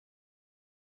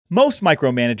Most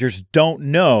micromanagers don't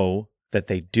know that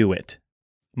they do it.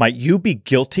 Might you be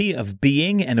guilty of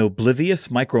being an oblivious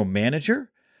micromanager?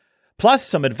 Plus,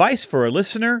 some advice for a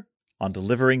listener on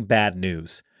delivering bad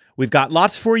news. We've got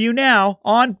lots for you now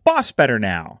on Boss Better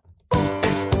Now.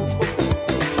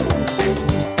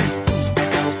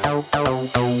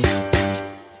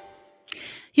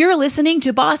 You're listening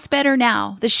to Boss Better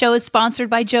Now. The show is sponsored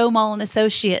by Joe Mull &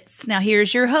 Associates. Now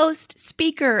here's your host,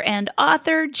 speaker, and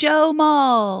author, Joe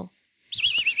Mull.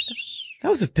 That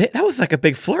was like a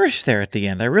big flourish there at the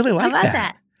end. I really like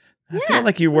that. I feel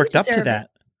like you worked up to that.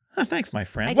 Oh, thanks, my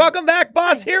friend. Welcome back,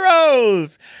 Boss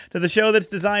Heroes, to the show that's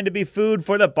designed to be food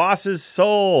for the boss's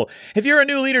soul. If you're a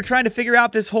new leader trying to figure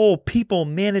out this whole people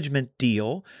management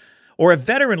deal, or a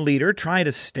veteran leader trying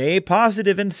to stay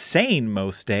positive and sane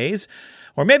most days,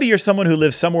 or maybe you're someone who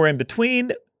lives somewhere in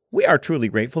between, we are truly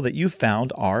grateful that you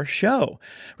found our show.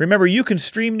 Remember, you can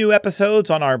stream new episodes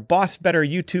on our Boss Better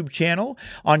YouTube channel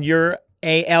on your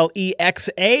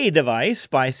Alexa device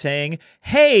by saying,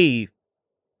 "Hey,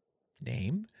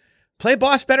 name, play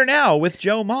Boss Better Now with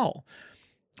Joe Mull."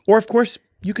 Or, of course,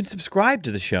 you can subscribe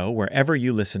to the show wherever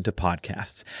you listen to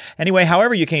podcasts. Anyway,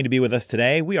 however you came to be with us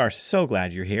today, we are so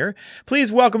glad you're here.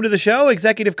 Please welcome to the show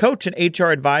executive coach and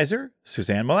HR advisor,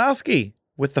 Suzanne Malowski,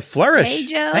 with the flourish. Hey,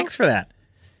 Joe. Thanks for that.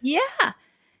 Yeah.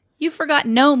 You forgot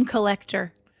gnome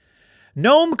collector.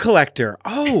 Gnome collector.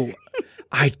 Oh,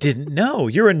 I didn't know.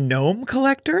 You're a gnome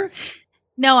collector?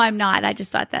 No, I'm not. I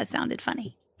just thought that sounded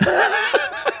funny.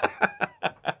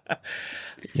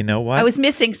 You know what? I was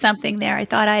missing something there. I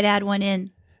thought I'd add one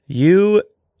in. You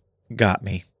got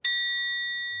me.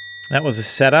 That was a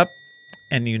setup,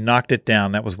 and you knocked it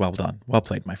down. That was well done. Well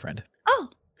played, my friend. Oh,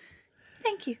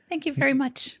 thank you. Thank you very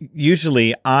much.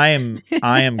 Usually, I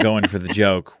am going for the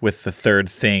joke with the third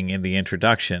thing in the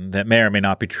introduction that may or may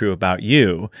not be true about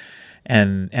you.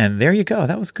 And there you go.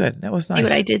 That was good. That was nice. See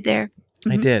what I did there?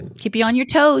 I did. Keep you on your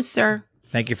toes, sir.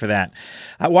 Thank you for that.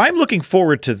 Well, I'm looking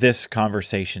forward to this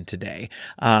conversation today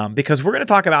because we're going to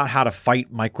talk about how to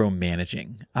fight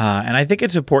micromanaging. And I think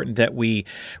it's important that we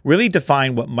really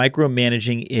define what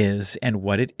micromanaging is and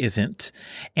what it isn't,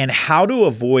 and how to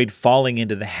avoid falling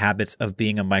into the habits of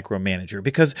being a micromanager.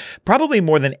 Because probably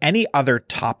more than any other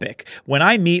topic, when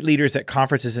I meet leaders at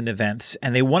conferences and events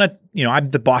and they want to,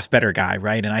 I'm the boss better guy,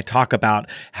 right? And I talk about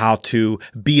how to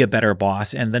be a better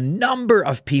boss. And the number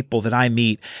of people that I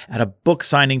meet at a book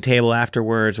signing table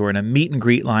afterwards, or in a meet and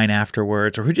greet line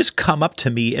afterwards, or who just come up to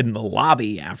me in the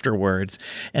lobby afterwards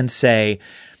and say,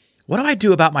 "What do I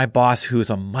do about my boss who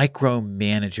is a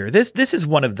micromanager?" This is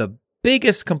one of the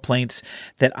biggest complaints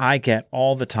that I get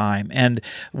all the time. And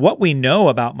what we know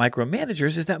about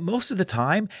micromanagers is that most of the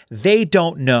time they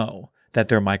don't know that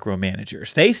they're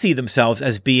micromanagers. They see themselves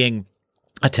as being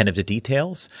attentive to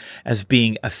details, as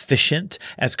being efficient,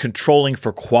 as controlling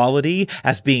for quality,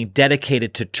 as being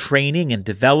dedicated to training and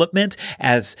development,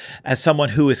 as someone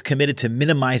who is committed to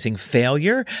minimizing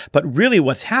failure. But really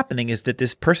what's happening is that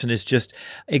this person is just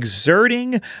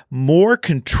exerting more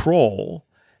control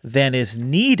than is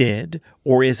needed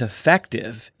or is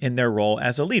effective in their role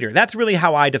as a leader. That's really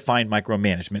how I define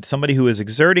micromanagement. Somebody who is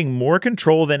exerting more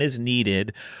control than is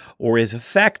needed or is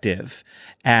effective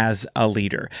as a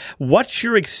leader. What's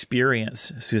your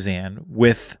experience, Suzanne,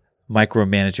 with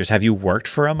micromanagers? Have you worked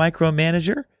for a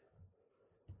micromanager?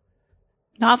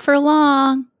 Not for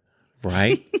long.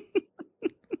 Right?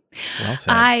 Well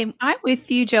said. I'm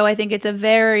with you, Joe. I think it's a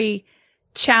very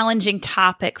challenging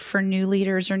topic for new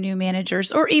leaders or new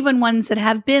managers, or even ones that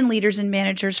have been leaders and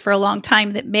managers for a long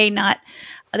time that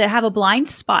that have a blind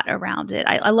spot around it.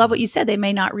 I love what you said. They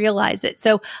may not realize it.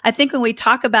 So I think when we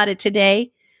talk about it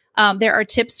today, there are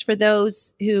tips for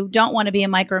those who don't want to be a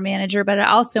micromanager, but it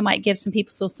also might give some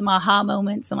people some aha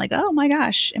moments and like, oh my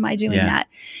gosh, am I doing that?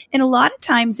 And a lot of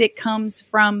times it comes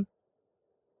from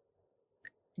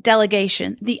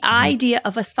delegation, the idea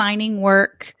of assigning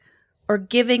work or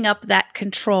giving up that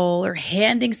control or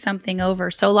handing something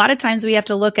over. So a lot of times we have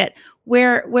to look at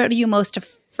where are you most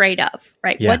afraid of,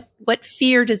 right? Yeah. What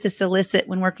fear does this elicit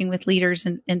when working with leaders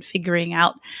and figuring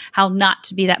out how not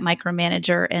to be that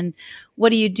micromanager? And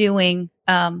what are you doing?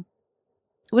 What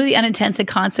are the unintended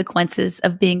consequences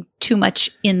of being too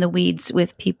much in the weeds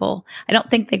with people? I don't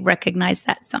think they recognize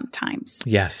that sometimes.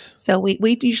 Yes. So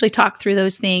we usually talk through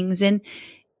those things. And,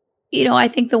 I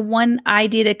think the one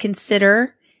idea to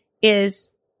consider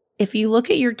is if you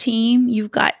look at your team, you've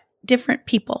got different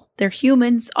people. They're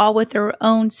humans, all with their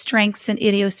own strengths and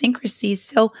idiosyncrasies.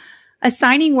 So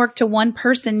assigning work to one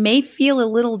person may feel a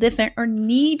little different or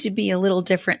need to be a little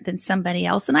different than somebody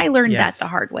else. And I learned that the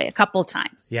hard way a couple of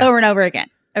times, over and over again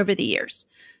over the years.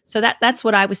 So that's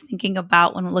what I was thinking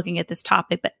about when looking at this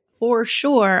topic. But for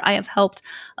sure I have helped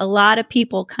a lot of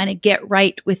people kind of get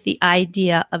right with the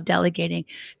idea of delegating.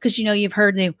 Because, you've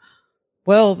heard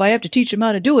well, if I have to teach them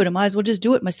how to do it, I might as well just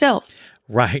do it myself.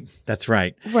 Right. That's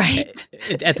right. Right.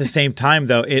 At the same time,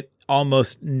 though, it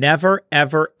almost never,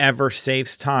 ever, ever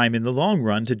saves time in the long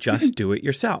run to just do it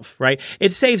yourself, right?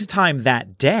 It saves time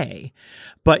that day,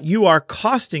 but you are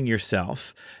costing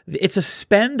yourself. It's a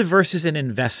spend versus an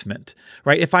investment,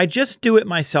 right? If I just do it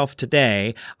myself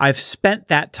today, I've spent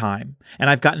that time and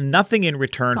I've gotten nothing in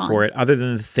return for it other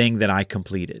than the thing that I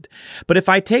completed. But if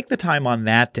I take the time on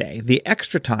that day, the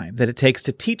extra time that it takes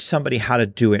to teach somebody how to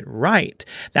do it right,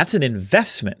 that's an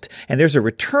investment. And there's a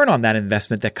return on that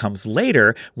investment that comes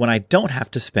later when I don't have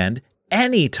to spend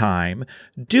any time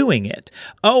doing it.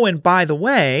 Oh, and by the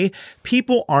way,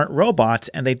 people aren't robots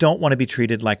and they don't want to be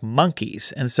treated like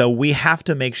monkeys. And so we have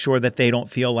to make sure that they don't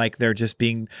feel like they're just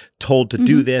being told to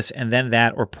do this and then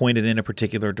that, or pointed in a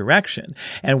particular direction.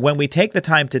 And when we take the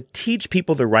time to teach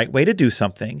people the right way to do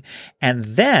something, and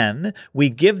then we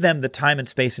give them the time and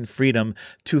space and freedom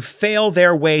to fail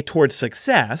their way towards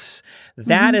success,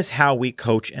 that is how we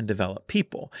coach and develop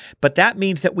people. But that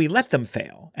means that we let them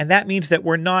fail. And that means that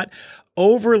we're not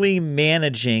overly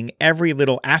managing every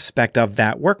little aspect of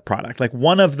that work product. Like,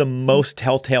 one of the most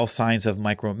telltale signs of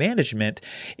micromanagement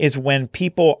is when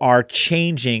people are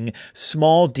changing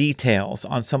small details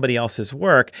on somebody else's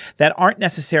work that aren't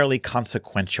necessarily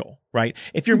consequential, right?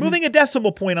 If you're moving a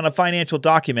decimal point on a financial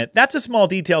document, that's a small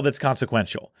detail that's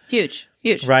consequential. Huge.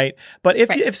 Right. But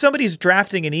if somebody's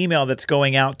drafting an email that's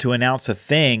going out to announce a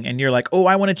thing and you're like, oh,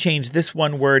 I want to change this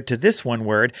one word to this one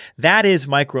word, that is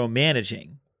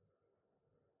micromanaging.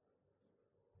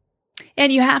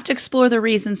 And you have to explore the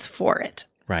reasons for it.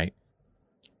 Right.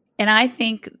 And I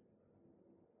think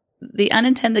the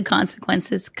unintended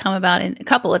consequences come about in a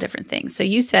couple of different things. So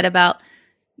you said about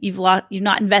you've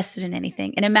not invested in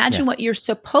anything. And imagine what you're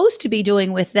supposed to be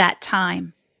doing with that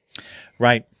time.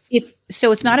 Right.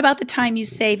 So it's not about the time you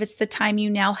save, it's the time you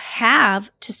now have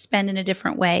to spend in a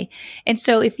different way. And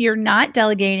so if you're not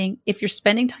delegating, if you're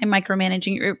spending time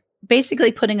micromanaging, you're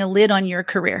basically putting a lid on your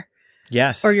career.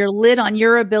 Yes. Or your lid on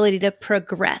your ability to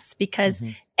progress. Because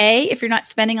if you're not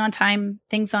spending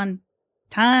things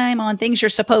you're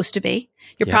supposed to be,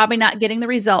 you're probably not getting the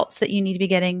results that you need to be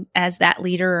getting as that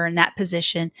leader or in that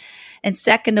position. And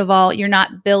second of all, you're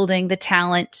not building the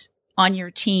talent on your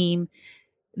team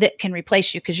that can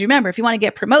replace you. Because remember, if you want to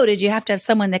get promoted, you have to have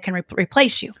someone that can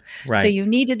replace you. Right. So you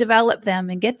need to develop them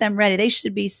and get them ready. They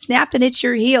should be snapping at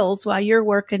your heels while you're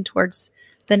working towards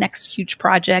the next huge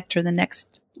project or the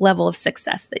next level of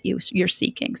success that you're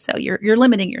seeking. So you're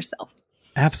limiting yourself.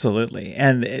 Absolutely.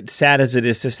 And it's sad as it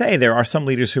is to say, there are some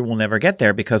leaders who will never get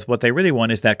there because what they really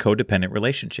want is that codependent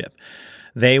relationship.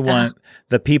 They want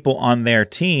the people on their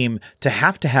team to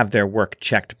have their work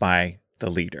checked by the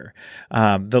leader.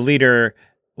 The leader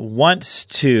wants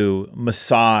to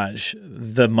massage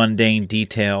the mundane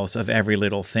details of every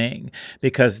little thing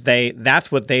because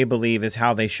that's what they believe is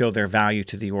how they show their value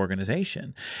to the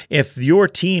organization. If your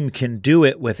team can do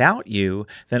it without you,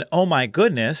 then, oh my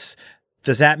goodness,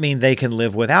 does that mean they can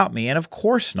live without me? And of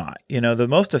course not. The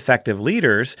most effective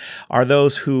leaders are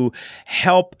those who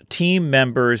help team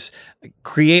members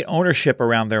create ownership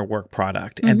around their work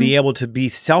product and be able to be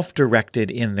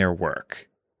self-directed in their work.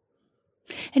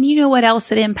 And you know what else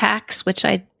it impacts, which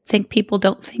I think people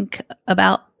don't think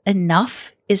about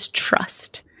enough, is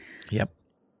trust. Yep.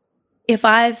 If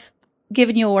I've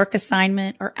given you a work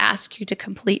assignment or asked you to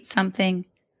complete something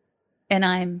and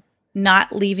I'm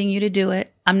not leaving you to do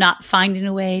it, I'm not finding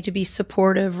a way to be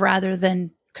supportive rather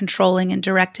than controlling and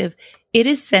directive, it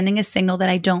is sending a signal that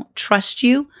I don't trust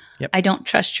you. Yep. I don't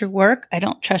trust your work. I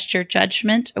don't trust your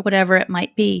judgment or whatever it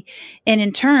might be. And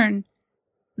in turn,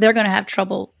 they're going to have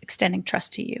trouble extending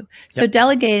trust to you. So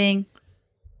delegating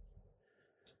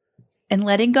and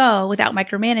letting go without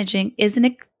micromanaging is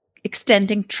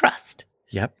extending trust.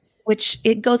 Yep. Which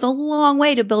it goes a long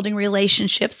way to building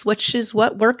relationships, which is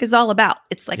what work is all about.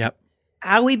 It's like,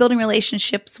 how are we building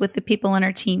relationships with the people on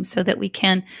our team so that we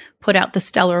can put out the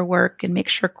stellar work and make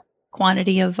sure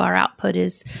quantity of our output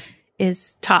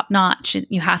is top notch? And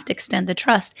you have to extend the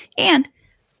trust. And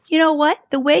you know what?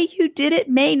 The way you did it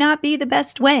may not be the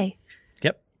best way.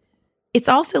 Yep. It's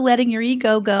also letting your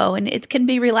ego go, and it can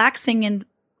be relaxing and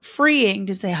freeing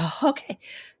to say, oh, okay.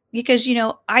 Because,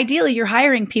 ideally you're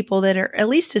hiring people that are at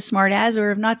least as smart as,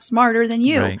 or if not smarter than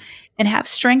you, and have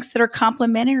strengths that are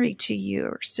complementary to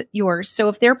yours. So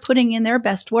if they're putting in their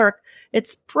best work,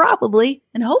 it's probably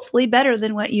and hopefully better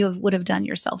than what you would have done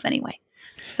yourself anyway.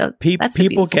 So that's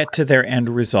people get to their end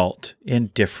result in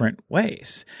different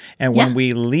ways. And when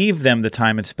we leave them the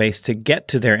time and space to get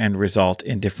to their end result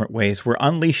in different ways, we're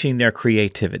unleashing their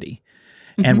creativity.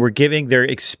 And they're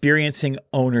experiencing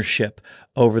ownership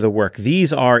over the work.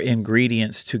 These are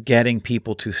ingredients to getting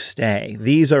people to stay.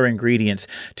 These are ingredients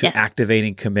to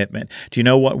activating commitment. Do you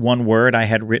know what one word I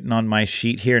had written on my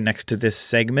sheet here next to this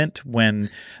segment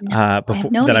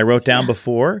that I wrote down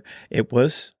before? It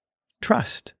was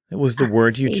trust. It was the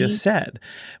word you just said,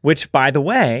 which, by the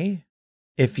way,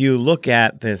 if you look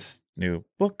at this new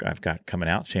book I've got coming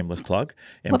out, shameless plug.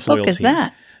 What book is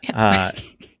that?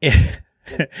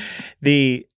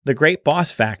 The great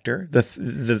boss factor,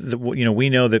 we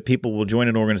know that people will join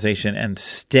an organization and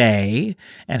stay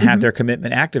and have their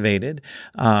commitment activated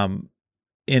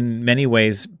in many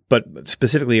ways, but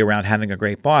specifically around having a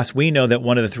great boss. We know that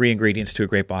one of the 3 ingredients to a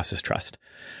great boss is trust.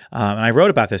 And I wrote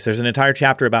about this. There's an entire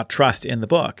chapter about trust in the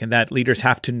book, and that leaders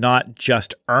have to not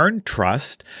just earn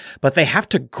trust, but they have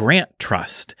to grant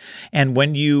trust. And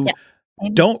when you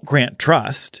don't grant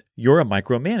trust, you're a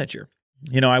micromanager.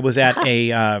 I was at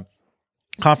a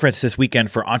conference this weekend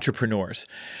for entrepreneurs,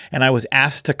 and I was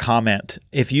asked to comment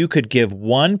if you could give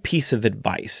one piece of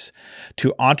advice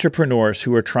to entrepreneurs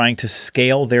who are trying to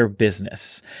scale their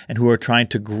business and who are trying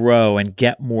to grow and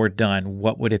get more done,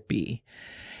 what would it be?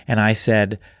 And I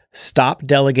said, stop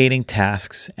delegating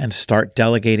tasks and start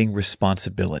delegating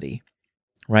responsibility.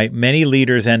 Right? Many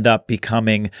leaders end up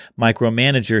becoming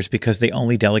micromanagers because they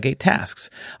only delegate tasks.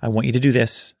 I want you to do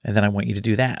this, and then I want you to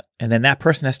do that. And then that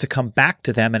person has to come back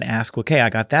to them and ask, okay, I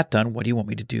got that done. What do you want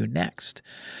me to do next?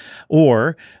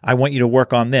 Or I want you to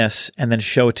work on this and then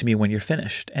show it to me when you're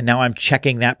finished. And now I'm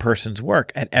checking that person's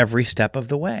work at every step of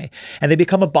the way. And they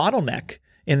become a bottleneck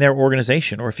in their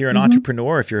organization. Or if you're an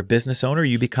entrepreneur, if you're a business owner,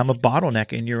 you become a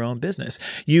bottleneck in your own business.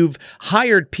 You've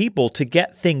hired people to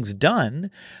get things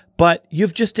done, but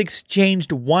you've just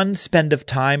exchanged one spend of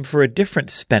time for a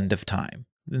different spend of time.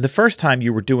 The first time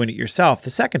you were doing it yourself. The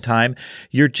second time,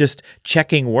 you're just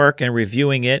checking work and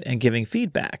reviewing it and giving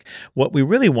feedback. What we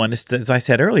really want is, as I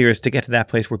said earlier, is to get to that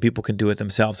place where people can do it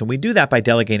themselves. And we do that by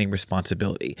delegating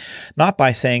responsibility, not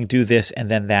by saying do this and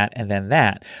then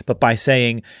that, but by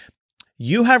saying,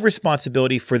 you have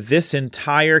responsibility for this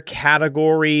entire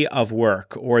category of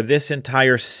work or this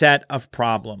entire set of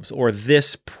problems or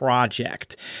this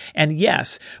project. And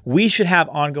yes, we should have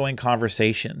ongoing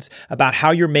conversations about how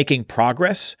you're making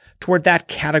progress toward that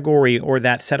category or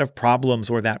that set of problems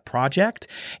or that project.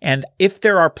 And if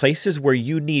there are places where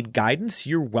you need guidance,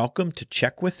 you're welcome to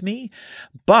check with me.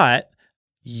 But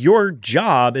your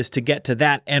job is to get to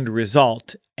that end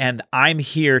result, and I'm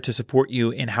here to support you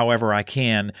in however I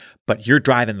can, but you're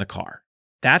driving the car.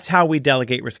 That's how we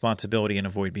delegate responsibility and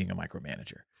avoid being a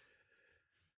micromanager.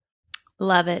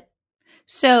 Love it.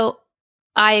 So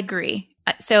I agree.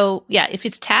 So yeah, if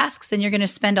it's tasks, then you're going to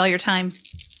spend all your time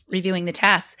reviewing the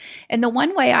tasks. And the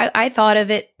one way I thought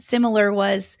of it similar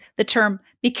was the term,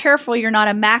 be careful you're not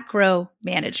a macro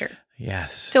manager.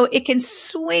 Yes. So it can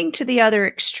swing to the other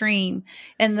extreme.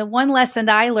 And the one lesson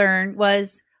I learned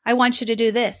was, I want you to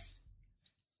do this.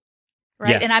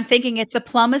 Right. Yes. And I'm thinking it's a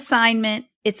plum assignment.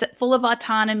 It's full of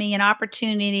autonomy and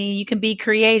opportunity. You can be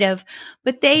creative,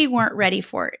 but they weren't ready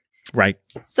for it. Right.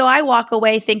 So I walk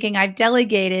away thinking I've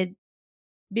delegated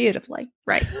beautifully.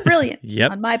 Right. Brilliant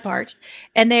on my part.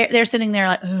 And they're sitting there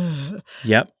like, ugh.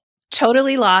 Yep.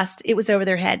 Totally lost. It was over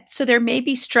their head. So there may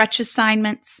be stretch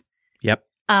assignments. Yep.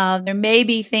 There may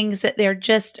be things that they're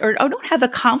just or don't have the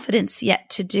confidence yet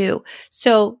to do.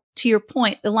 So to your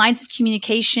point, the lines of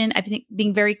communication, I think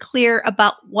being very clear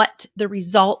about what the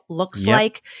result looks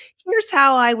like.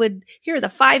 Here are the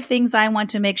 5 things I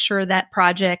want to make sure that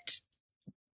project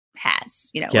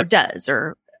has, or does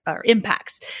or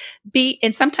impacts.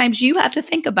 And sometimes you have to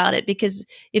think about it, because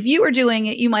if you were doing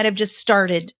it, you might have just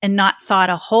started and not thought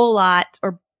a whole lot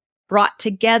or brought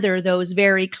together those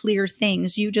very clear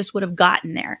things. You just would have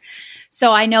gotten there.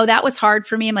 So I know that was hard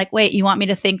for me. I'm like, wait, you want me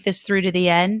to think this through to the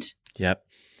end? Yep.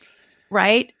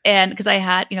 Right. And because I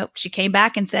had, she came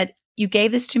back and said, you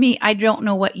gave this to me. I don't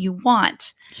know what you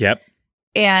want. Yep.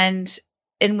 And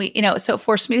we, so it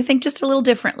forced me to think just a little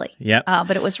differently. Yep.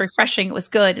 But it was refreshing. It was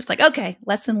good. It's like, okay,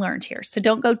 lesson learned here. So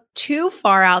don't go too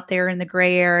far out there in the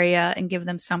gray area and give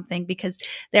them something, because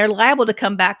they're liable to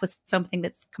come back with something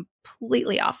that's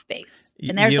completely off base.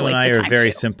 And there's a waste of time. You and I are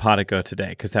very too. simpatico today,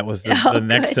 because that was the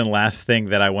next and last thing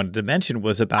that I wanted to mention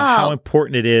was about how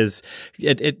important it is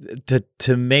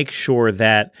to make sure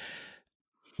that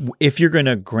if you're going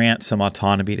to grant some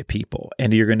autonomy to people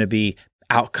and you're going to be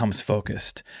outcomes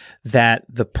focused, that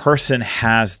the person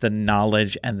has the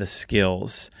knowledge and the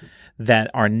skills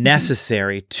that are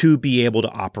necessary to be able to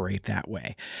operate that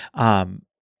way.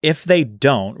 If they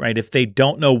don't, right, if they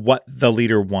don't know what the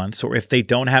leader wants, or if they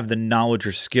don't have the knowledge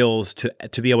or skills to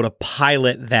be able to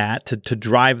pilot that, to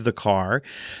drive the car,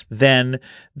 then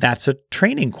that's a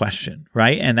training question,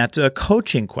 right? And that's a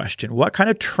coaching question. What kind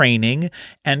of training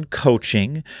and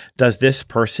coaching does this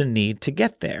person need to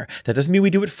get there? That doesn't mean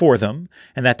we do it for them.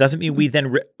 And that doesn't mean we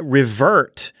then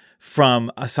revert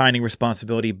from assigning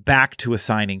responsibility back to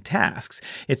assigning tasks.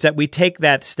 It's that we take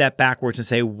that step backwards and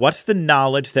say, what's the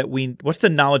knowledge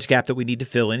gap that we need to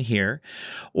fill in here?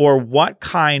 Or what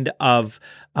kind of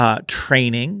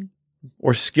training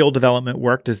or skill development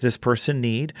work does this person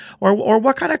need? Or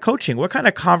what kind of coaching, what kind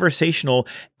of conversational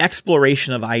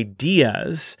exploration of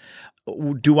ideas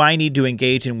do I need to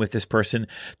engage in with this person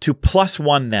to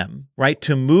 +1 them, right?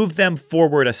 To move them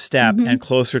forward a step and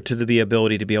closer to the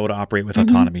ability to be able to operate with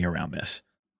autonomy around this.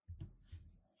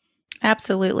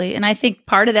 Absolutely. And I think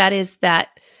part of that is that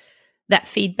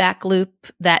feedback loop,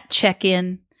 that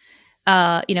check-in,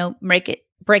 break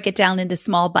it down into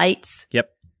small bites.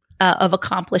 Yep. Of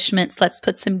accomplishments. Let's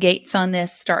put some gates on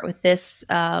this, start with this.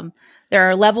 There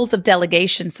are levels of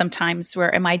delegation sometimes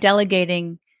where am I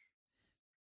delegating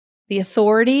the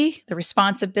authority, the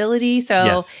responsibility?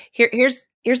 So here's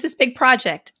this big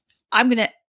project. I'm going to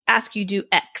ask you do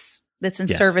X that's in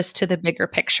service to the bigger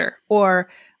picture. Or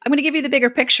I'm going to give you the bigger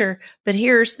picture, but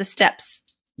here's the steps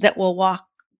that we'll walk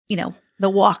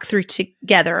through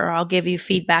together, or I'll give you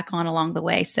feedback on along the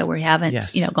way. So we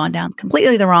haven't, gone down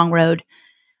completely the wrong road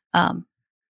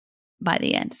by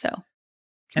the end. So,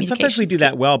 and sometimes we do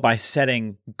that well by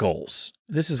setting goals.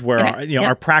 This is where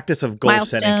our practice of goal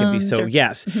setting can be so,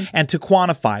 and to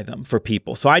quantify them for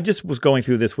people. So I just was going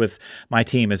through this with my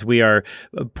team as we are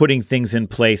putting things in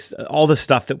place, all the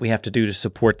stuff that we have to do to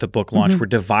support the book launch. We're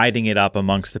dividing it up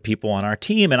amongst the people on our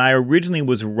team. And I originally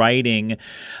was writing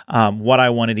what I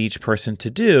wanted each person to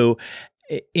do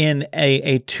in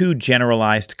a too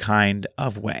generalized kind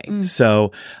of way.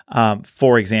 So,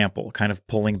 for example, kind of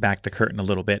pulling back the curtain a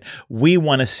little bit, we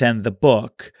want to send the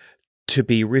book to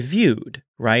be reviewed,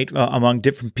 right? Among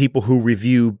different people who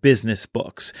review business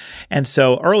books. And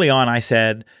so early on, I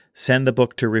said, send the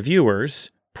book to reviewers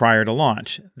prior to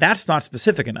launch. That's not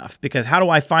specific enough, because how do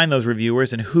I find those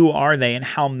reviewers and who are they and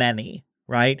how many,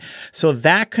 right? So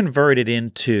that converted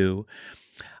into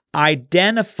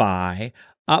identify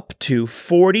up to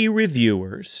 40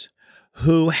 reviewers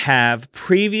who have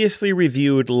previously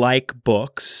reviewed like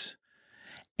books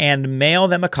and mail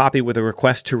them a copy with a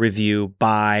request to review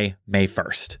by May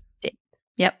 1st.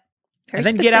 Yep. And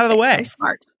then get out of the way. Very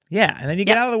smart. Yeah. And then you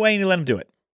get out of the way and you let them do it.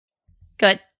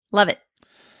 Good. Love it.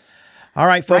 All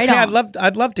right, folks. Hey,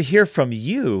 I'd love to hear from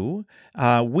you.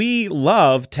 We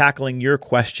love tackling your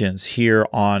questions here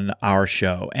on our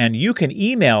show, and you can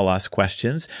email us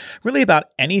questions really about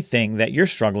anything that you're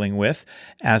struggling with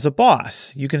as a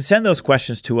boss. You can send those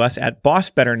questions to us at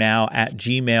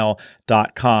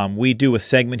bossbetternow@gmail.com. We do a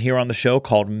segment here on the show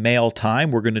called Mail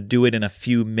Time. We're going to do it in a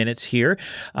few minutes here,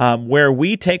 where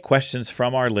we take questions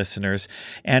from our listeners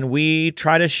and we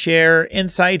try to share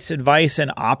insights, advice,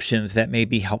 and options that may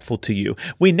be helpful to you.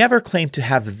 We never claim to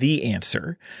have the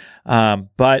answer,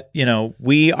 but,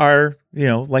 we are,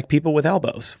 like people with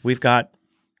elbows. We've got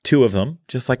two of them,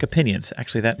 just like opinions.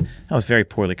 Actually, that was very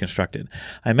poorly constructed.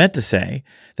 I meant to say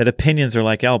that opinions are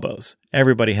like elbows.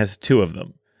 Everybody has two of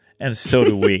them, and so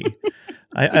do we.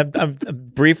 I'm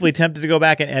briefly tempted to go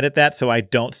back and edit that so I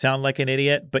don't sound like an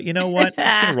idiot, but you know what? I'm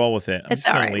just going to roll with it. I'm it's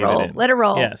just all going right. to leave Roll. it in. Let it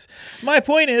roll. Yes. My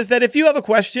point is that if you have a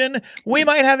question, we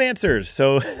might have answers.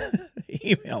 So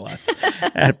email us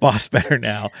at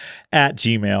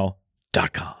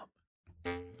bossbetternow@gmail.com.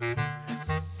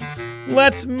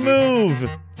 Let's move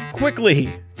quickly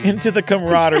into the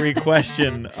camaraderie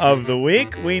question of the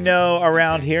week. We know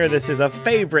around here this is a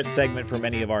favorite segment for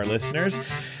many of our listeners.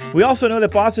 We also know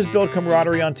that bosses build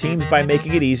camaraderie on teams by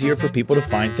making it easier for people to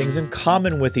find things in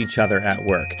common with each other at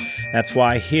work. That's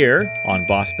why here on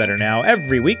Boss Better Now,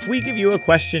 every week we give you a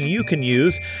question you can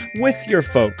use with your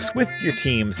folks, with your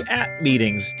teams, at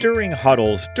meetings, during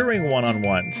huddles, during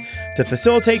one-on-ones, to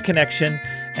facilitate connection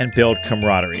and build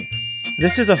camaraderie.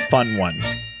 This is a fun one.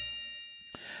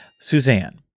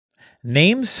 Suzanne,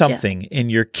 name something in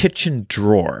your kitchen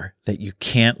drawer that you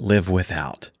can't live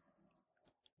without.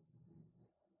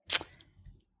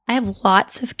 I have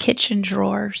lots of kitchen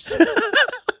drawers.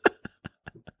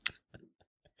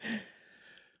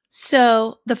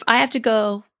 So I have to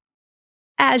go,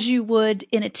 as you would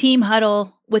in a team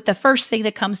huddle, with the first thing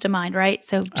that comes to mind, right?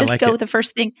 So just go with the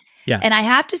first thing. Yeah. And I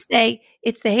have to say,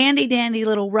 it's the handy dandy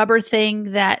little rubber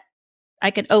thing that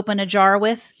I can open a jar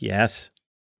with. Yes.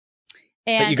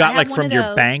 And that you got I like have one from of your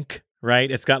those. bank, right?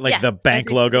 It's got like Yes, the it's got bank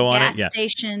the logo on it. gas Yeah.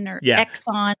 station or Yeah.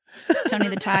 Exxon, Tony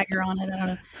the Tiger on it. I don't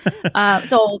know.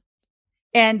 It's old.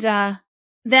 And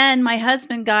then my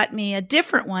husband got me a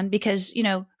different one because,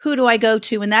 who do I go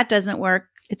to when that doesn't work?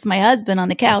 It's my husband on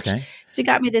the couch. Okay. So he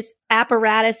got me this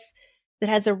apparatus that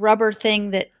has a rubber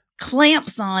thing that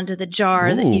clamps onto the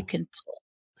jar that you Ooh. can pull.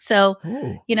 So,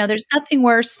 Ooh. there's nothing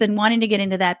worse than wanting to get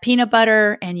into that peanut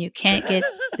butter and you can't get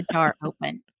the jar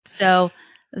open. So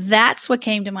that's what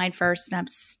came to mind first, and I'm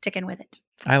sticking with it.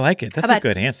 I like it. That's How a about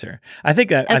good answer. I think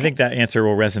that answer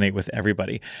will resonate with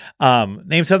everybody.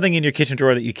 Name something in your kitchen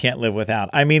drawer that you can't live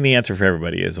without. I mean, the answer for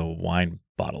everybody is a wine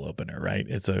bottle opener, right?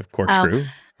 It's a corkscrew,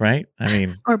 right? I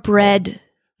mean, or bread.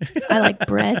 I like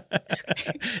bread.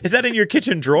 Is that in your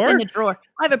kitchen drawer? It's in the drawer.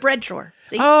 I have a bread drawer.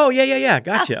 See? Oh, yeah.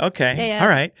 Gotcha. Okay. Yeah. All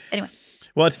right. Anyway.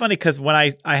 Well, it's funny because when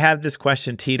I had this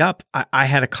question teed up, I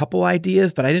had a couple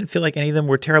ideas, but I didn't feel like any of them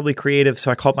were terribly creative. So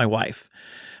I called my wife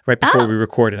right before we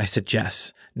recorded. I said,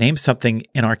 Jess, name something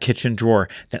in our kitchen drawer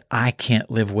that I can't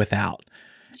live without.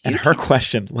 And her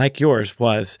question, like yours,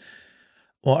 was,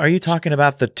 well, are you talking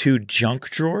about the 2 junk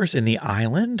drawers in the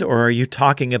island, or are you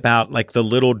talking about like the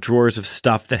little drawers of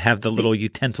stuff that have the little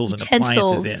utensils and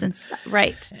appliances in?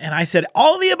 Right. And I said,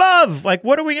 all of the above. Like,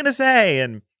 what are we going to say?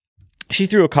 And she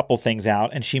threw a couple things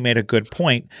out, and she made a good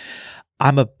point.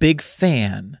 I'm a big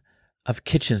fan of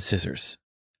kitchen scissors.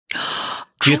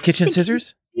 Do you have kitchen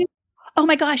scissors? Oh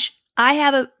my gosh. I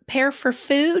have a pair for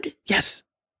food. Yes.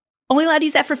 Only allowed to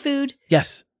use that for food.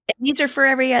 Yes. And these are for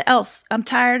every else. I'm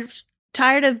tired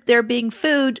of there being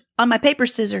food on my paper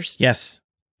scissors. Yes.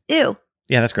 Ew.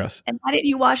 Yeah, that's gross. And why didn't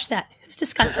you wash that? It's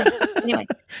disgusting. Anyway.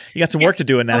 You got some work to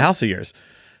do in that house of yours.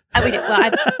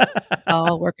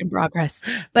 Work in progress.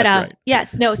 But right.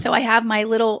 yes, no. So I have my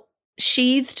little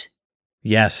sheathed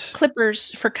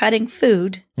clippers for cutting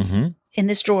food in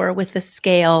this drawer with the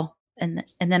scale. And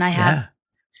then I have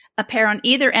a pair on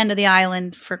either end of the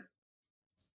island for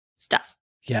stuff.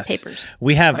 Yes. Papers.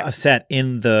 We have a set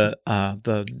in the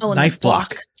knife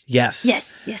block.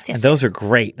 Yes. And those are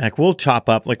great. Like we'll chop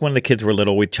up, like when the kids were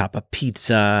little, we'd chop up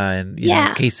pizza and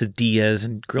quesadillas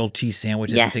and grilled cheese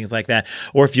sandwiches and things like that.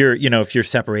 Or if you're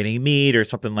separating meat or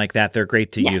something like that, they're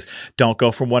great to use. Don't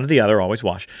go from one to the other, always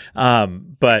wash.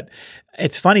 But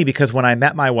it's funny because when I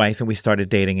met my wife and we started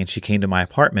dating and she came to my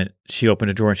apartment, she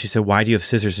opened a drawer and she said, "Why do you have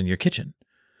scissors in your kitchen?"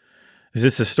 Is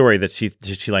this a story that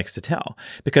she likes to tell?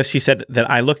 Because she said that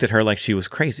I looked at her like she was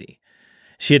crazy.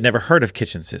 She had never heard of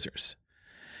kitchen scissors.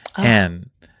 Oh. And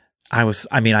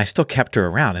I still kept her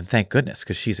around, and thank goodness,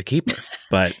 because she's a keeper.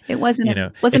 But it wasn't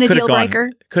a deal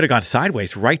breaker. Could have gone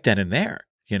sideways right then and there,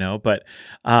 But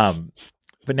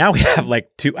now we have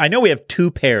I know we have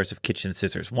 2 pairs of kitchen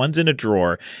scissors. One's in a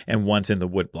drawer and one's in the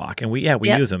wood block. And we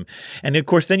use them. And of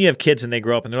course, then you have kids and they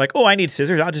grow up and they're like, "Oh, I need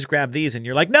scissors. I'll just grab these." And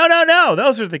you're like, "No.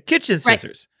 Those are the kitchen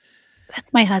scissors." Right.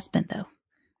 That's my husband, though.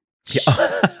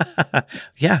 Yeah.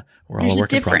 Yeah. We're all a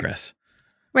work in progress.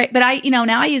 Right. But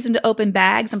now I use them to open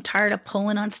bags. I'm tired of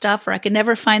pulling on stuff, or I could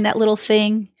never find that little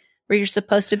thing where you're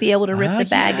supposed to be able to rip the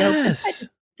bag open. I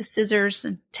just the scissors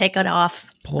and take it off.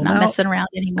 Pull not out, messing around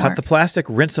anymore. Cut the plastic,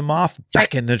 rinse them off,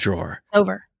 back in the drawer. It's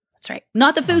over. That's right.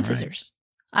 Not the food scissors.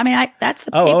 I mean, that's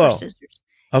the paper scissors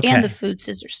and the food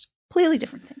scissors. Completely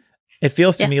different thing. It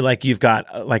feels to me like you've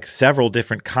got like several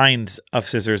different kinds of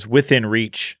scissors within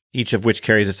reach, each of which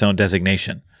carries its own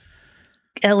designation.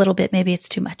 A little bit. Maybe it's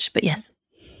too much, but yes.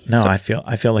 No, I feel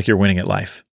like you're winning at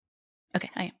life.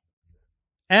 Okay, I am.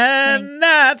 And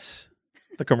that's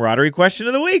the camaraderie question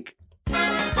of the week.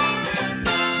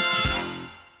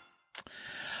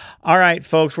 All right,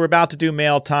 folks, we're about to do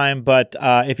mail time, but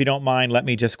if you don't mind, let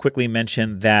me just quickly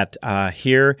mention that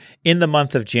here in the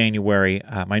month of January,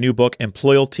 my new book,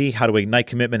 Employalty: How to Ignite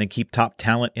Commitment and Keep Top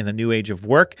Talent in the New Age of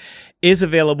Work, is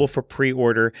available for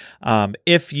pre-order.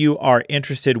 If you are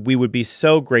interested, we would be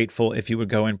so grateful if you would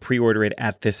go and pre-order it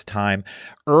at this time.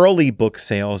 Early book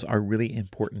sales are really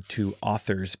important to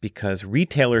authors because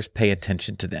retailers pay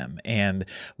attention to them. And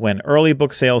when early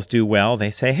book sales do well,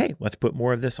 they say, "Hey, let's put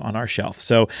more of this on our shelf."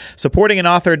 So supporting an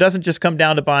author doesn't just come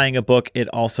down to buying a book. It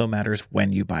also matters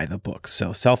when you buy the book.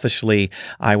 So selfishly,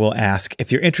 I will ask,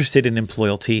 if you're interested in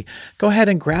Employalty, go ahead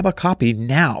and grab a copy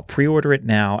now. Pre-order it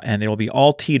now, and it will be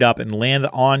all teed up and land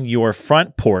on your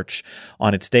front porch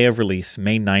on its day of release,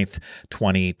 May 9th,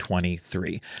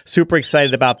 2023. Super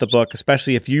excited about the book,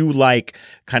 especially if you like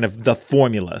kind of the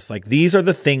formulas. Like, these are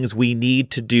the things we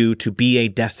need to do to be a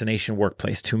destination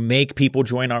workplace, to make people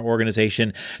join our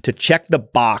organization, to check the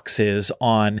boxes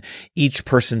on on each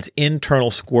person's internal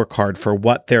scorecard for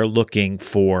what they're looking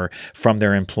for from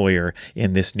their employer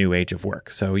in this new age of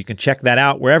work. So you can check that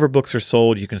out wherever books are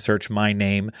sold. You can search my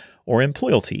name or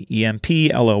Employalty,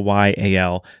 Employalty.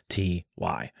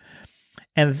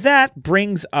 And that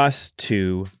brings us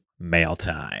to mail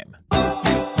time.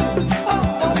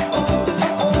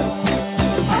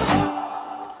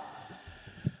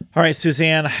 All right,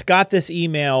 Suzanne, got this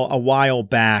email a while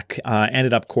back,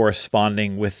 ended up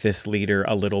corresponding with this leader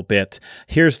a little bit.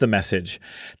 Here's the message.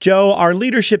 Joe, our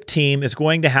leadership team is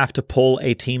going to have to pull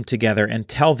a team together and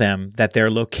tell them that their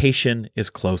location is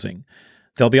closing.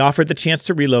 They'll be offered the chance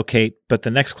to relocate, but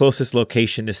the next closest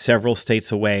location is several states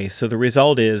away, so the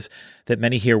result is that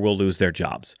many here will lose their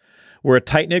jobs. We're a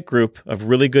tight-knit group of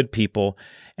really good people,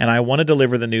 and I want to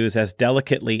deliver the news as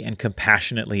delicately and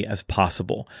compassionately as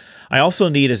possible. I also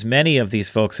need as many of these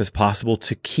folks as possible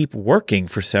to keep working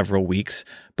for several weeks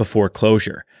before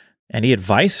closure. Any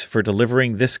advice for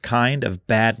delivering this kind of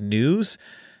bad news?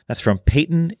 That's from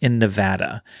Peyton in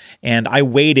Nevada. And I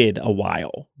waited a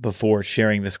while before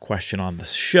sharing this question on the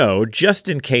show, just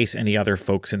in case any other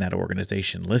folks in that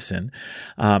organization listen.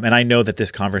 And I know that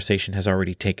this conversation has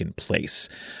already taken place.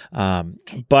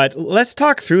 But let's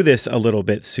talk through this a little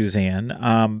bit, Suzanne.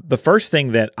 The first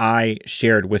thing that I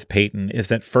shared with Peyton is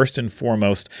that first and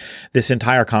foremost, this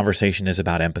entire conversation is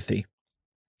about empathy.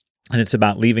 And it's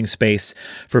about leaving space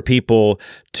for people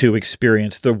to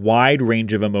experience the wide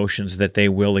range of emotions that they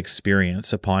will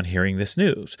experience upon hearing this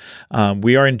news.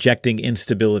 We are injecting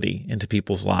instability into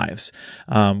people's lives.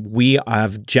 We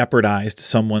have jeopardized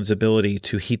someone's ability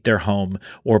to heat their home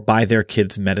or buy their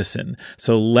kids medicine.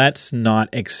 So let's not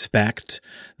expect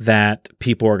that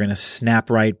people are going to snap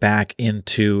right back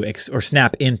into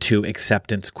snap into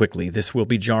acceptance quickly. This will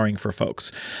be jarring for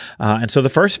folks. And so the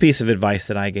first piece of advice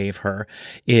that I gave her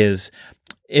is,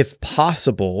 if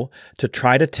possible, to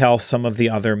try to tell some of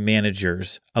the other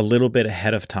managers a little bit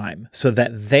ahead of time so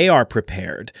that they are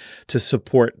prepared to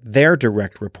support their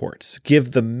direct reports.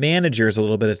 Give the managers a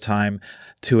little bit of time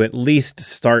to at least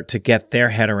start to get their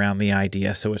head around the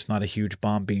idea so it's not a huge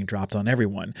bomb being dropped on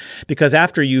everyone. Because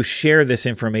after you share this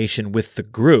information with the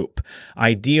group,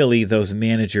 ideally those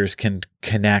managers can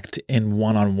connect in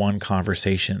one-on-one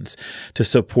conversations to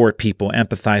support people,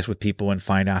 empathize with people, and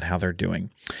find out how they're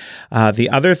doing. The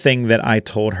other thing that I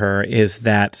told her is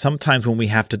that sometimes when we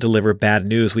have to deliver bad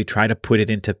news, we try to put it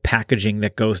into packaging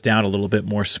that goes down a little bit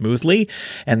more smoothly,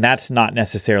 and that's not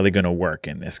necessarily going to work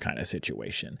in this kind of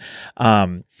situation.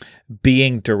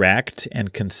 Being direct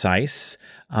and concise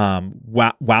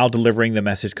while delivering the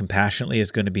message compassionately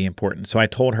is going to be important. So I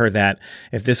told her that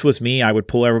if this was me, I would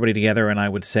pull everybody together and I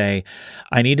would say,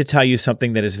 I need to tell you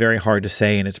something that is very hard to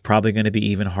say, and it's probably going to be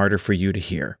even harder for you to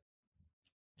hear.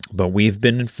 But we've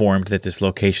been informed that this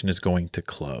location is going to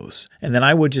close. And then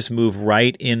I would just move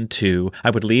right into, I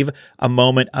would leave a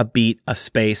moment, a beat, a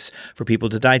space for people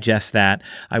to digest that.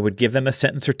 I would give them a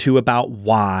sentence or two about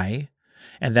why.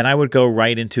 And then I would go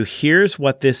right into, here's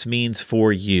what this means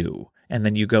for you. And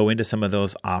then you go into some of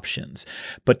those options.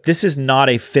 But this is not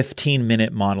a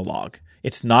 15-minute monologue.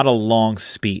 It's not a long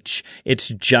speech. It's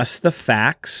just the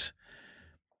facts.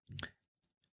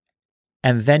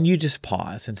 And then you just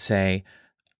pause and say,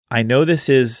 I know this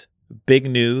is big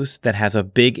news that has a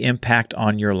big impact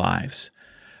on your lives.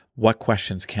 What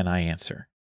questions can I answer?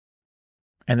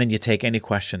 And then you take any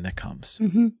question that comes.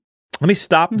 Mm-hmm. Let me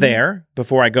stop there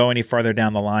before I go any further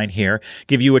down the line here.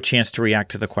 Give you a chance to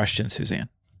react to the question, Suzanne.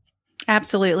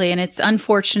 Absolutely. And it's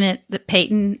unfortunate that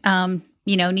Peyton,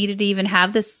 needed to even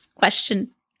have this question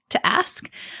to ask.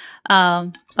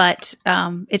 But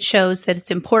it shows that it's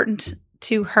important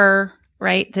to her,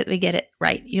 right, that we get it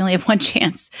right. You only have one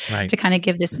chance to kind of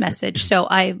give this message. So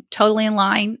I'm totally in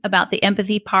line about the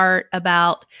empathy part,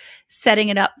 about setting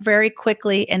it up very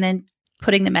quickly and then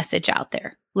putting the message out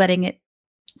there, letting it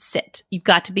sit. You've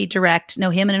got to be direct, no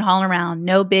hemming and hawing around,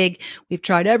 no big, we've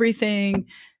tried everything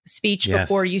speech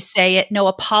before you say it, no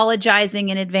apologizing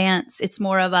in advance. It's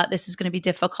more of a, this is going to be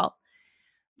difficult.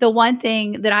 The one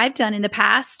thing that I've done in the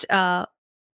past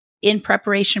in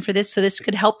preparation for this, so this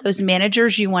could help those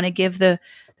managers you want to give the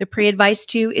pre-advice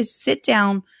to, is sit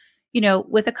down,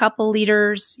 with a couple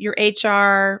leaders, your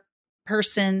HR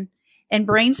person, and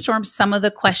brainstorm some of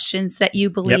the questions that you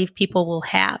believe people will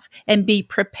have and be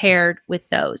prepared with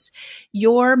those.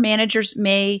 Your managers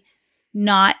may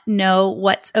not know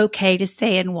what's okay to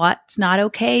say and what's not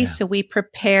okay. Yeah. So we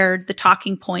prepared the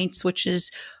talking points, which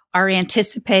is are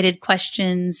anticipated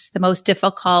questions the most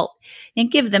difficult,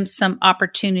 and give them some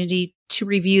opportunity to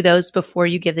review those before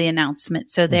you give the announcement,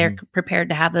 so they're prepared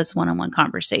to have those one-on-one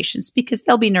conversations, because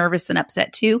they'll be nervous and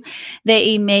upset too.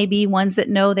 They may be ones that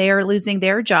know they are losing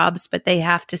their jobs, but they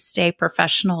have to stay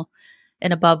professional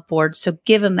and above board. So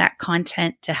give them that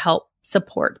content to help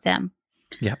support them.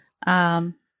 Yep.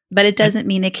 But it doesn't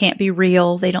mean they can't be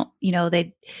real. They don't, you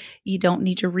don't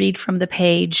need to read from the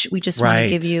page. We just want to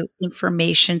give you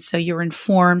information so you're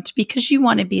informed, because you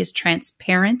want to be as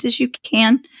transparent as you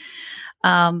can.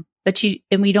 But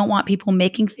we don't want people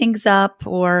making things up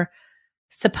or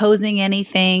supposing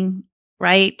anything,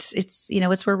 right? It's,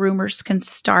 it's where rumors can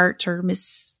start, or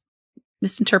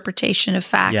misinterpretation of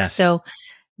facts. Yes. So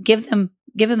give them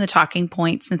the talking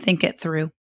points and think it through.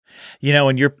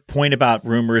 And your point about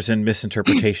rumors and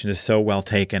misinterpretation is so well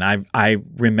taken. I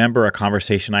remember a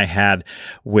conversation I had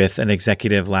with an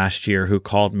executive last year who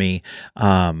called me.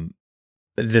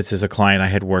 This is a client I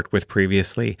had worked with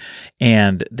previously,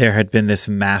 and there had been this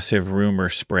massive rumor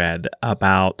spread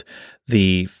about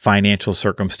the financial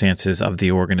circumstances of the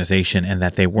organization and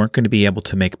that they weren't going to be able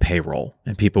to make payroll,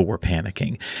 and people were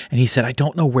panicking. And he said, I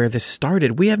don't know where this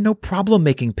started. We have no problem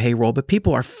making payroll, but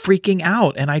people are freaking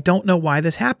out, and I don't know why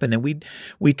this happened. And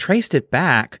we traced it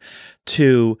back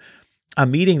to a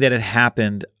meeting that had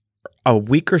happened a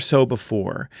week or so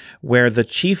before, where the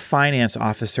chief finance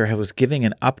officer was giving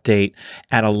an update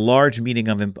at a large meeting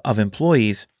of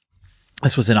employees.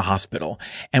 This was in a hospital,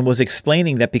 and was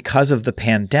explaining that because of the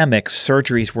pandemic,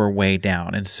 surgeries were way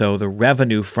down. And so the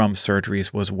revenue from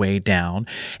surgeries was way down.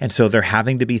 And so they're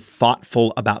having to be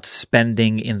thoughtful about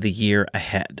spending in the year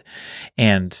ahead.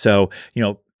 And so,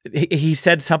 he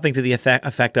said something to the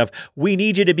effect of, we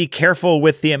need you to be careful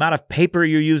with the amount of paper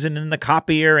you're using in the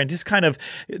copier, and just kind of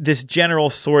this general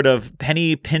sort of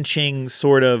penny pinching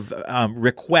sort of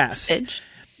request.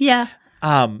 Yeah.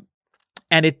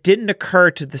 And it didn't occur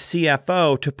to the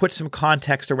CFO to put some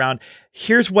context around,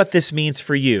 here's what this means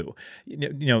for you.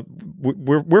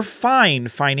 We're fine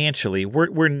financially.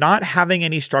 We're not having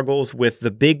any struggles with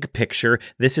the big picture.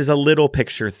 This is a little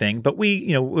picture thing, but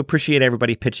we appreciate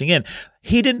everybody pitching in.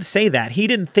 He didn't say that. He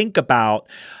didn't think about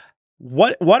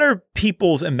what are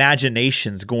people's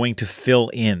imaginations going to fill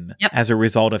in as a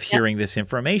result of hearing this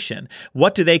information?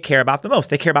 What do they care about the most?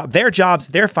 They care about their jobs,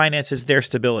 their finances, their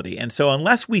stability. And so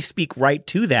unless we speak right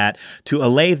to that, to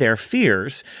allay their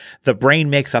fears, the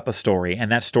brain makes up a story,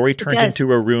 and that story turns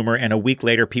into a rumor, and a week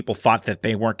later people thought that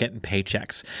they weren't getting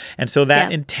paychecks. And so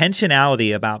that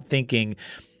intentionality about thinking,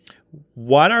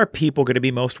 what are people going to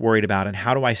be most worried about, and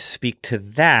how do I speak to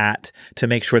that to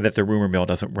make sure that the rumor mill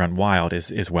doesn't run wild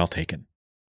is well taken.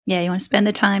 Yeah, you want to spend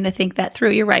the time to think that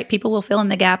through. You're right. People will fill in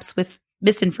the gaps with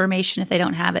misinformation if they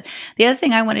don't have it. The other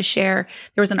thing I want to share,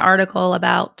 there was an article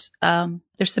about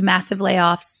there's some massive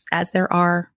layoffs, as there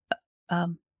are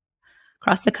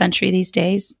across the country these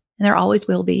days, and there always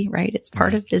will be, right? It's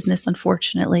part of business,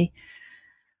 unfortunately.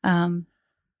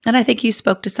 And I think you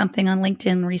spoke to something on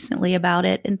LinkedIn recently about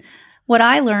it. And what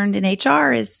I learned in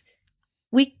HR is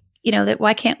that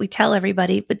why can't we tell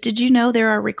everybody? But did you know there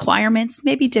are requirements,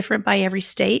 maybe different by every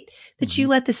state, that you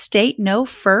let the state know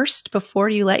first before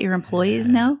you let your employees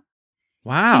know?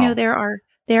 Wow.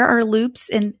 There are loops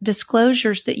and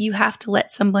disclosures that you have to let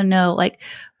someone know. Like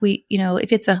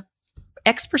if it's a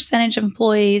X percentage of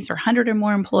employees or 100 or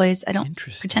more employees, I don't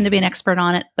pretend to be an expert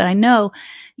on it, but I know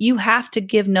you have to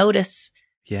give notice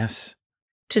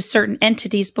to certain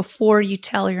entities before you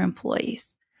tell your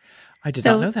employees. I did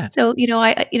not know that. So,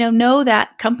 I know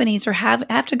that companies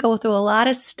have to go through a lot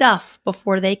of stuff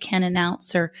before they can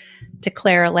announce or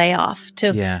declare a layoff.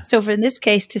 So for in this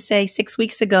case, to say 6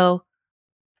 weeks ago,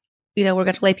 we're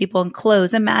going to lay people and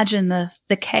close, imagine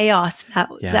the chaos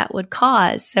that would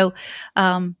cause. So,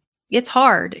 it's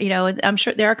hard, I'm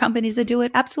sure there are companies that do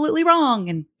it absolutely wrong,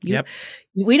 and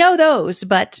we know those.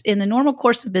 But in the normal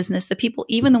course of business, the people,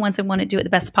 even the ones that want to do it the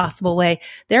best possible way,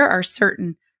 there are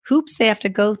certain hoops they have to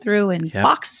go through and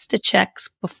boxes to check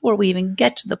before we even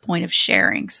get to the point of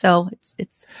sharing. So it's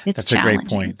That's challenging. a great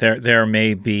point. There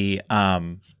may be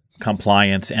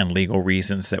compliance and legal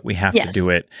reasons that we have to do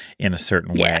it in a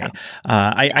certain way.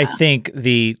 I think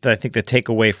the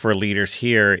takeaway for leaders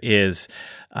here is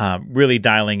really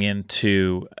dialing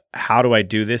into, how do I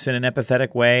do this in an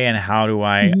empathetic way, and how do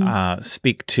I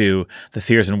speak to the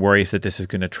fears and worries that this is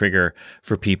going to trigger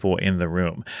for people in the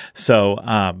room. So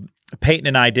Peyton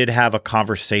and I did have a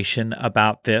conversation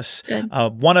about this.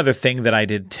 One other thing that I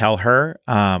did tell her,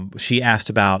 she asked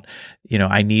about,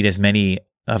 I need as many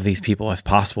of these people as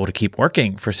possible to keep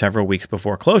working for several weeks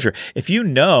before closure. If you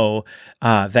know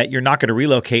that you're not going to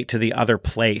relocate to the other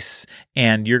place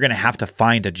and you're going to have to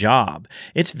find a job,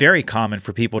 it's very common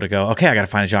for people to go, okay, I got to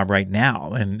find a job right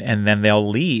now. And then they'll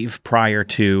leave prior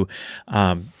to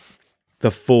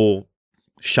the full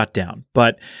shutdown.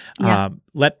 But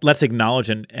let's acknowledge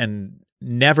and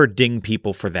never ding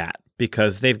people for that,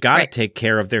 because they've got to take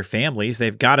care of their families.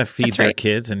 They've got to feed their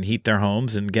kids and heat their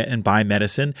homes and buy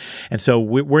medicine. And so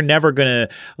we're never going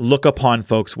to look upon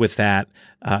folks with that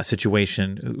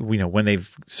situation, when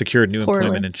they've secured new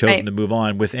employment and chosen to move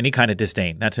on, with any kind of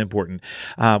disdain. That's important.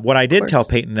 What I did tell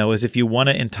Peyton, though, is if you want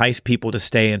to entice people to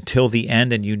stay until the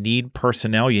end and you need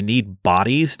personnel, you need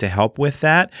bodies to help with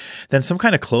that, then some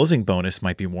kind of closing bonus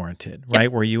might be warranted,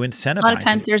 right? Where you incentivize. A lot of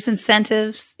times there's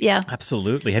incentives. Yeah.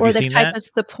 Absolutely. Have you seen that? Or the type of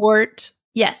support.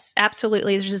 Yes,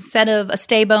 absolutely. There's incentive, a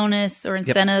stay bonus or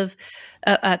incentive,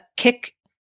 a kick,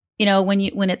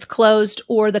 when it's closed,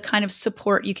 or the kind of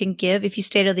support you can give if you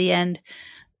stay to the end.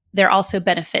 There are also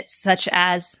benefits such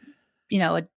as,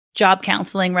 a job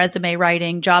counseling, resume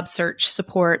writing, job search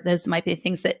support. Those might be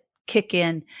things that kick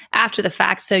in after the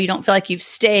fact, so you don't feel like you've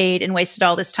stayed and wasted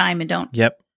all this time and don't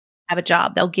have a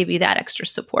job. They'll give you that extra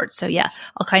support. So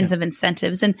all kinds of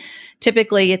incentives. And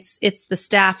typically it's the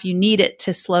staff, you need it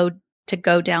to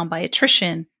go down by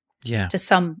attrition to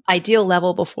some ideal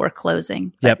level before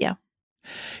closing. But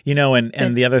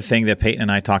And the other thing that Peyton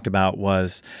and I talked about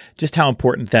was just how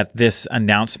important that this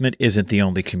announcement isn't the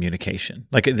only communication.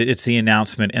 Like it's the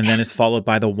announcement, and then it's followed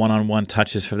by the one-on-one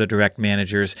touches for the direct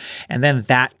managers, and then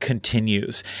that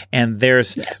continues. And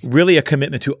there's really a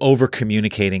commitment to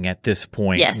over-communicating at this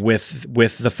point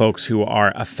with the folks who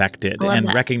are affected,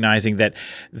 and recognizing that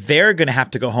they're going to have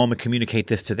to go home and communicate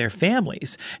this to their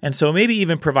families. And so maybe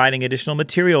even providing additional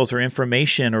materials or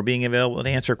information or being available to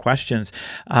answer questions.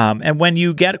 And when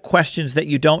you get questions that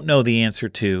you don't know the answer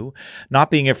to,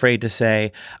 not being afraid to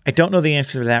say, I don't know the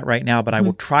answer to that right now, but I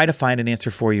will try to find an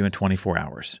answer for you in 24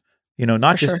 hours.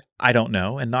 Not just, I don't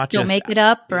know, and not don't just make it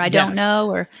up, or I don't know,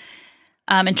 or,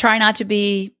 and try not to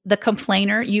be the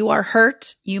complainer. You are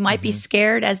hurt. You might be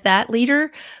scared as that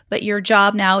leader, but your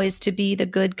job now is to be the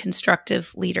good,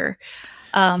 constructive leader.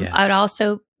 I would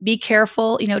also be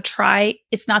careful,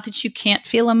 it's not that you can't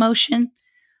feel emotion,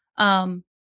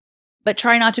 but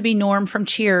try not to be Norm from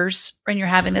Cheers when you're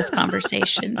having these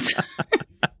conversations,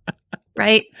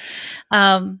 right?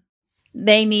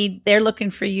 They're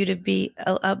looking for you to be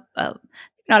not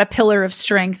a pillar of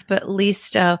strength, but at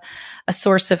least a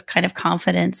source of kind of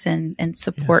confidence and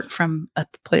support from a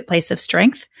place of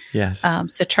strength. Yes.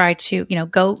 So try to,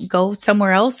 go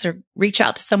somewhere else or reach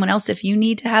out to someone else if you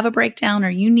need to have a breakdown or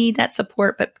you need that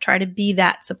support, but try to be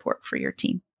that support for your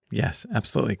team. Yes,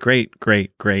 absolutely. Great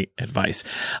advice.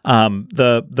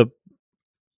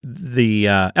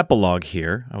 The epilogue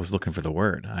here, I was looking for the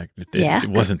word. It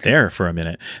wasn't there for a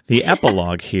minute. The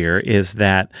epilogue here is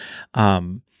that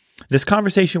this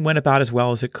conversation went about as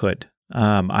well as it could.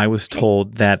 I was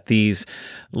told that these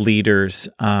leaders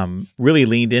really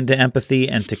leaned into empathy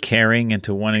and to caring and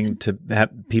to wanting to have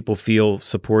people feel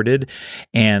supported.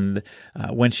 And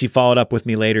when she followed up with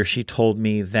me later, she told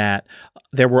me that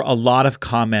there were a lot of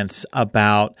comments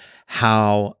about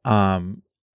how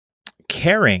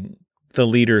caring the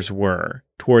leaders were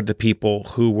toward the people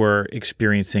who were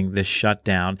experiencing this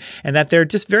shutdown, and that there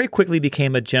just very quickly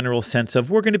became a general sense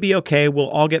of, we're going to be okay. We'll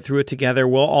all get through it together.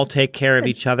 We'll all take care of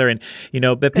each other. And,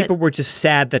 but people were just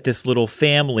sad that this little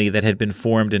family that had been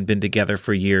formed and been together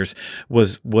for years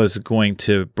was going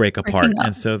to break apart.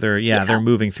 And so they're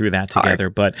moving through that together.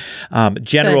 But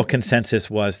general consensus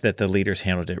was that the leaders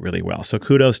handled it really well. So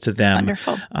kudos to them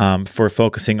for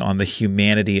focusing on the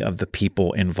humanity of the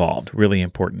people involved. Really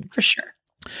important. For sure.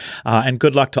 And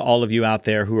good luck to all of you out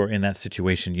there who are in that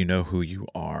situation. You know who you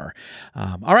are.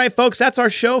 All right, folks, that's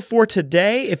our show for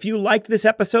today. If you liked this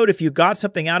episode, if you got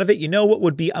something out of it, you know what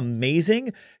would be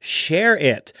amazing? Share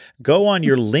it. Go on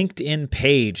your LinkedIn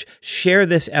page. Share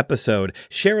this episode.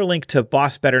 Share a link to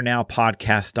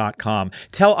bossbetternowpodcast.com.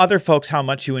 Tell other folks how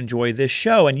much you enjoy this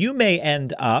show, and you may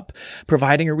end up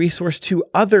providing a resource to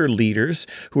other leaders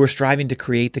who are striving to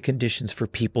create the conditions for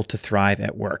people to thrive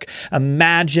at work.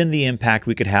 Imagine the impact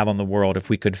we could have on the world if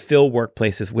we could fill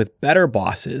workplaces with better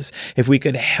bosses, if we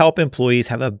could help employees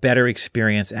have a better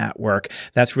experience at work.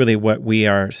 That's really what we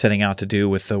are setting out to do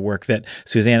with the work that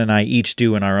Suzanne and I each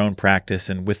do in our own practice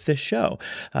and with this show.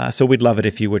 So we'd love it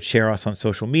if you would share us on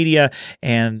social media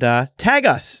and tag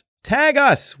us. Tag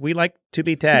us. We like to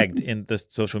be tagged in the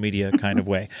social media kind of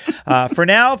way. For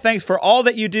now, thanks for all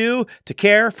that you do to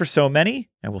care for so many,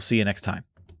 and we'll see you next time.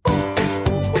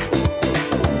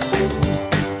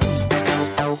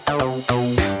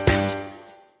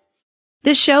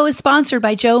 This show is sponsored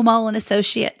by Joe Mull and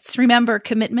Associates. Remember,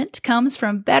 commitment comes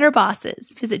from better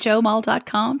bosses. Visit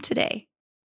joemull.com today.